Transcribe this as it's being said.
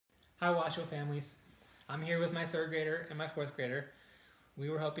Hi Washoe families. I'm here with my third grader and my fourth grader.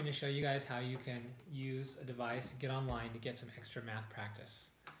 We were hoping to show you guys how you can use a device and get online to get some extra math practice.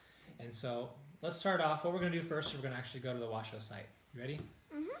 And so let's start off. What we're going to do first is we're going to actually go to the Washoe site. You ready?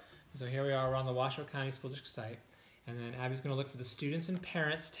 So here we are, we're on the Washoe County School District site. And then Abby's going to look for the Students and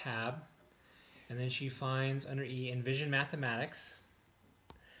Parents tab. And then she finds under E, enVision Mathematics.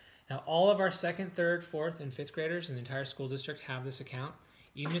 Now all of our 2nd, 3rd, 4th, and 5th graders in the entire school district have this account.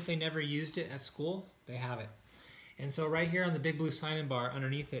 Even if they never used it at school, they have it. And so right here on the big blue sign-in bar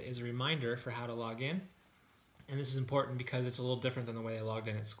underneath it is a reminder for how to log in. And this is important because it's a little different than the way they logged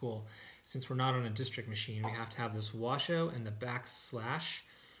in at school. Since we're not on a district machine, we have to have this Washoe and the backslash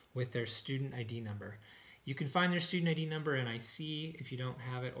with their student ID number. You can find their student ID number in IC if you don't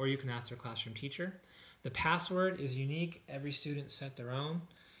have it, or you can ask their classroom teacher. The password is unique. Every student set their own.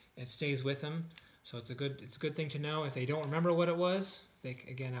 It stays with them. So it's a good thing to know. If they don't remember what it was,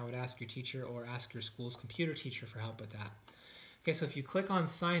 again, I would ask your teacher or ask your school's computer teacher for help with that. Okay, so if you click on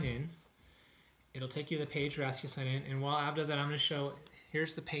sign in, it'll take you to the page where it asks you to sign in. And while Ab does that, I'm going to show,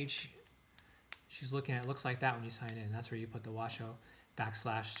 here's the page she's looking at. It looks like that when you sign in. That's where you put the Washoe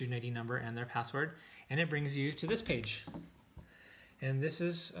 / student ID number and their password. And it brings you to this page. And this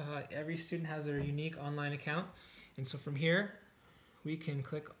is, every student has their unique online account. And so from here, we can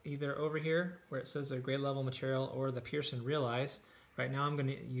click either over here where it says their grade level material or the Pearson Realize. Right now I'm going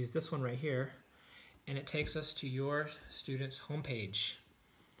to use this one right here, and it takes us to your student's homepage.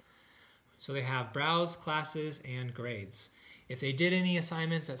 So they have browse, classes, and grades. If they did any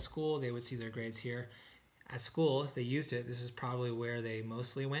assignments at school, they would see their grades here. At school, if they used it, this is probably where they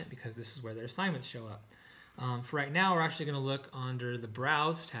mostly went because this is where their assignments show up. For right now, we're actually going to look under the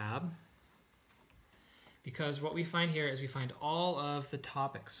Browse tab, because what we find here is we find all of the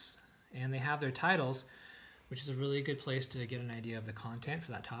topics, and they have their titles, which is a really good place to get an idea of the content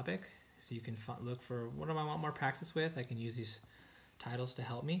for that topic. So you can look for, what do I want more practice with? I can use these titles to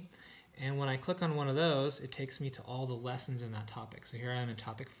help me. And when I click on one of those, it takes me to all the lessons in that topic. So here I am in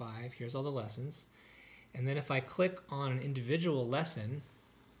topic 5, here's all the lessons. And then if I click on an individual lesson,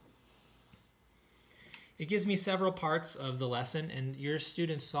 it gives me several parts of the lesson, and your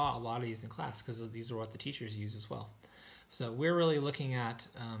students saw a lot of these in class because these are what the teachers use as well. So we're really looking at,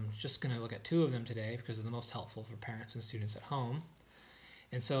 just going to look at 2 of them today because they're the most helpful for parents and students at home.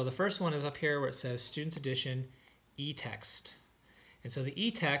 And so the first one is up here where it says Students Edition e-text. And so the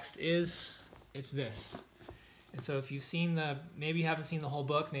e-text it's this. And so if you've seen maybe you haven't seen the whole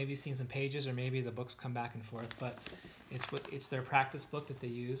book, maybe you've seen some pages, or maybe the books come back and forth, but it's their practice book that they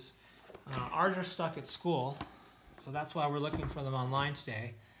use. Ours are stuck at school, so that's why we're looking for them online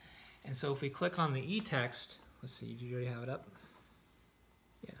today. And so if we click on the e-text, let's see, do you already have it up?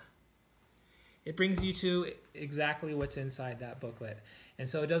 Yeah. It brings you to exactly what's inside that booklet. And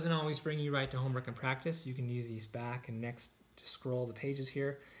so it doesn't always bring you right to homework and practice. You can use these back and next to scroll the pages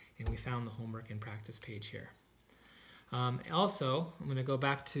here, and we found the homework and practice page here. Also, I'm going to go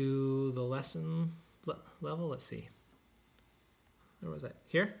back to the lesson level. Let's see. Where was that?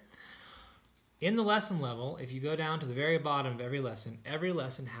 Here. In the lesson level, if you go down to the very bottom of every lesson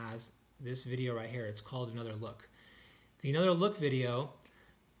has this video right here. It's called Another Look. The Another Look video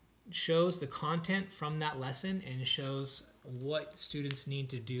shows the content from that lesson and shows what students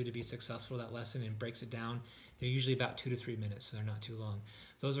need to do to be successful with that lesson, and breaks it down. They're usually about 2 to 3 minutes, so they're not too long.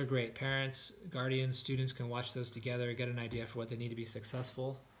 Those are great. Parents, guardians, students can watch those together, get an idea for what they need to be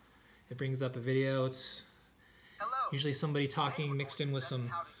successful. It brings up a video. It's usually somebody talking mixed in with some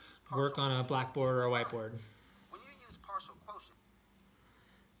work on a blackboard or a whiteboard.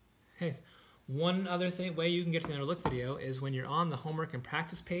 Okay. One other way you can get to the Another Look video is when you're on the homework and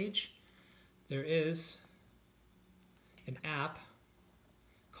practice page, there is an app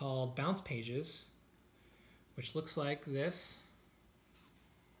called Bounce Pages, which looks like this.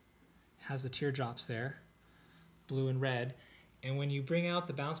 Has the teardrops there, blue and red. And when you bring out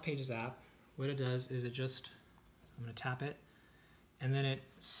the Bounce Pages app, what it does is I'm going to tap it, and then it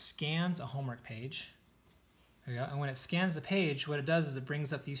scans a homework page. There you go. And when it scans the page, what it does is it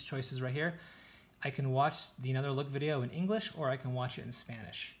brings up these choices right here. I can watch the Another Look video in English, or I can watch it in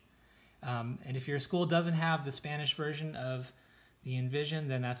Spanish. And if your school doesn't have the Spanish version of the enVision,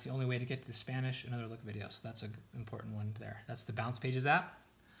 then that's the only way to get to the Spanish Another Look video. So that's an important one there. That's the Bounce Pages app.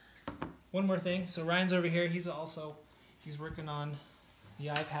 One more thing. So Ryan's over here. He's working on the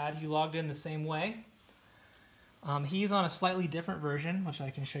iPad. He logged in the same way. He's on a slightly different version, which I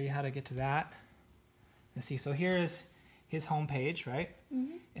can show you how to get to that. Let's see, so here is his home page, right?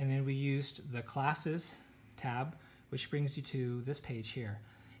 And then we used the Classes tab, which brings you to this page here.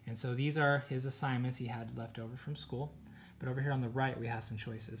 And so these are his assignments he had left over from school. but over here on the right we have some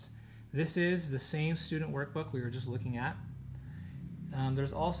choices. This is the same student workbook we were just looking at.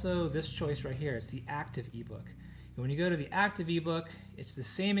 There's also this choice right here. It's the active ebook. And when you go to the active ebook, it's the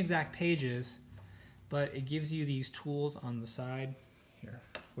same exact pages, but it gives you these tools on the side here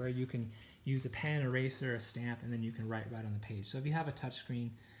where you can use a pen, eraser, a stamp, and then you can write right on the page. So if you have a touch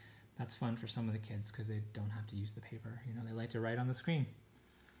screen, that's fun for some of the kids because they don't have to use the paper. You know, they like to write on the screen.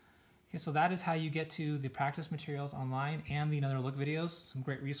 Okay, so that is how you get to the practice materials online and the Another Look videos, some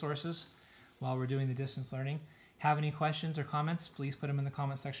great resources while we're doing the distance learning. Have any questions or comments, please put them in the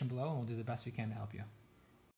comment section below and we'll do the best we can to help you.